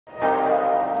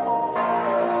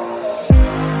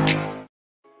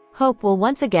Hope will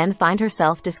once again find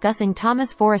herself discussing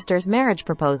Thomas Forrester's marriage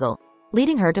proposal,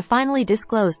 leading her to finally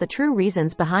disclose the true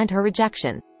reasons behind her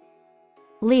rejection.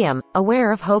 Liam,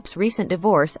 aware of Hope's recent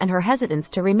divorce and her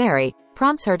hesitance to remarry,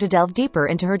 prompts her to delve deeper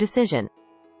into her decision.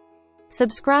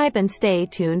 Subscribe and stay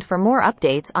tuned for more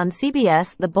updates on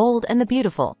CBS The Bold and the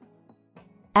Beautiful.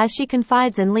 As she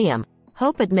confides in Liam,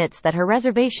 Hope admits that her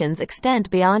reservations extend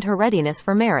beyond her readiness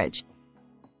for marriage.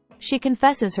 She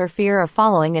confesses her fear of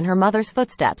following in her mother's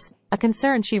footsteps, a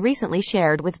concern she recently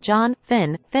shared with John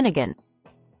Finnegan.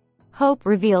 Hope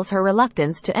reveals her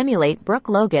reluctance to emulate Brooke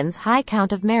Logan's high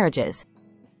count of marriages.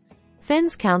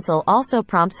 Finn's counsel also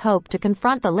prompts Hope to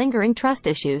confront the lingering trust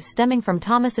issues stemming from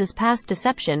Thomas's past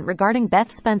deception regarding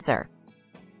Beth Spencer.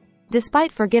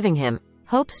 Despite forgiving him,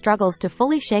 Hope struggles to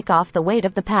fully shake off the weight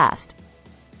of the past.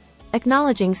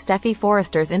 Acknowledging Steffy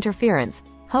Forrester's interference,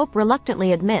 Hope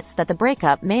reluctantly admits that the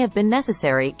breakup may have been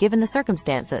necessary given the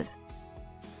circumstances.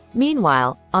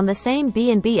 Meanwhile, on the same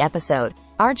B&B episode,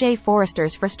 RJ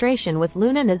Forrester's frustration with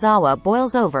Luna Nozawa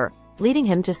boils over, leading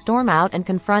him to storm out and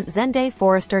confront Zende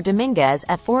Forrester Dominguez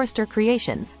at Forrester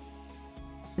Creations.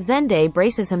 Zende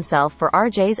braces himself for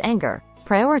RJ's anger,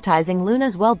 prioritizing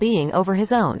Luna's well-being over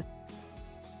his own.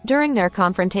 During their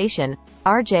confrontation,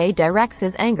 RJ directs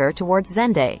his anger towards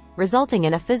Zende, resulting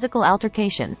in a physical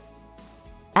altercation.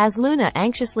 As Luna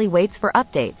anxiously waits for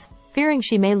updates, fearing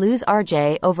she may lose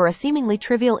RJ over a seemingly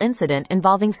trivial incident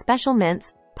involving special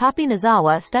mints, Poppy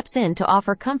Nozawa steps in to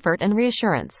offer comfort and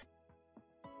reassurance.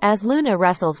 As Luna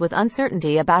wrestles with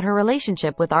uncertainty about her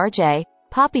relationship with RJ,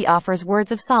 Poppy offers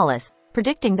words of solace,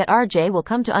 predicting that RJ will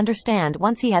come to understand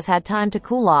once he has had time to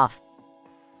cool off.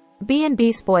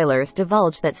 B&B spoilers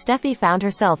divulge that Steffy found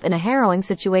herself in a harrowing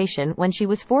situation when she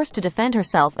was forced to defend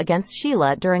herself against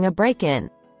Sheila during a break-in.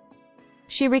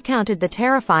 She recounted the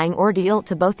terrifying ordeal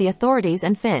to both the authorities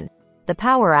and Finn, the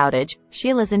power outage,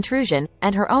 Sheila's intrusion,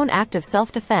 and her own act of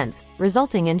self-defense,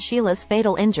 resulting in Sheila's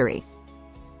fatal injury.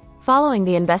 Following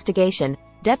the investigation,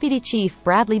 Deputy Chief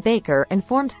Bradley Baker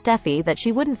informed Steffy that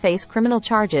she wouldn't face criminal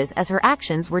charges as her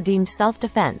actions were deemed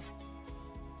self-defense.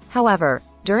 However,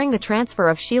 during the transfer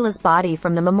of Sheila's body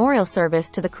from the memorial service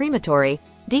to the crematory,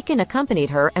 Deacon accompanied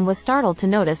her and was startled to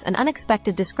notice an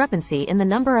unexpected discrepancy in the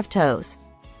number of toes.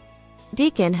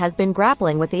 Deacon has been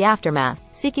grappling with the aftermath,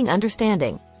 seeking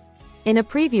understanding. In a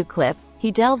preview clip,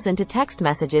 he delves into text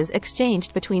messages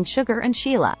exchanged between Sugar and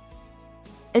Sheila.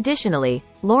 Additionally,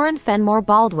 Lauren Fenmore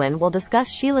Baldwin will discuss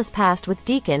Sheila's past with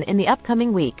Deacon in the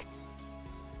upcoming week.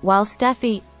 While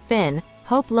Steffy, Finn,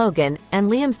 Hope Logan, and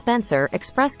Liam Spencer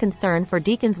express concern for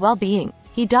Deacon's well-being,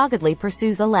 he doggedly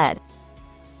pursues a lead.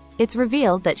 It's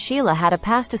revealed that Sheila had a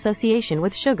past association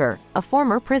with Sugar, a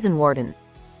former prison warden.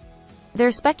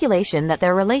 There's speculation that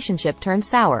their relationship turned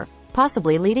sour,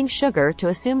 possibly leading Sugar to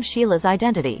assume Sheila's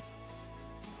identity.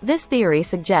 This theory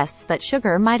suggests that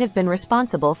Sugar might have been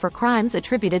responsible for crimes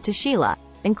attributed to Sheila,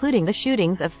 including the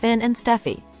shootings of Finn and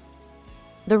Steffy.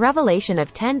 The revelation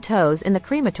of 10 toes in the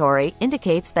crematory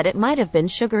indicates that it might have been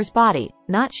Sugar's body,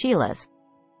 not Sheila's.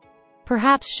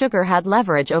 Perhaps Sugar had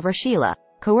leverage over Sheila,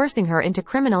 coercing her into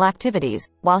criminal activities,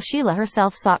 while Sheila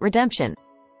herself sought redemption.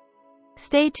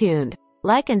 Stay tuned.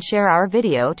 Like and share our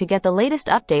video to get the latest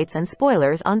updates and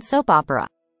spoilers on soap opera.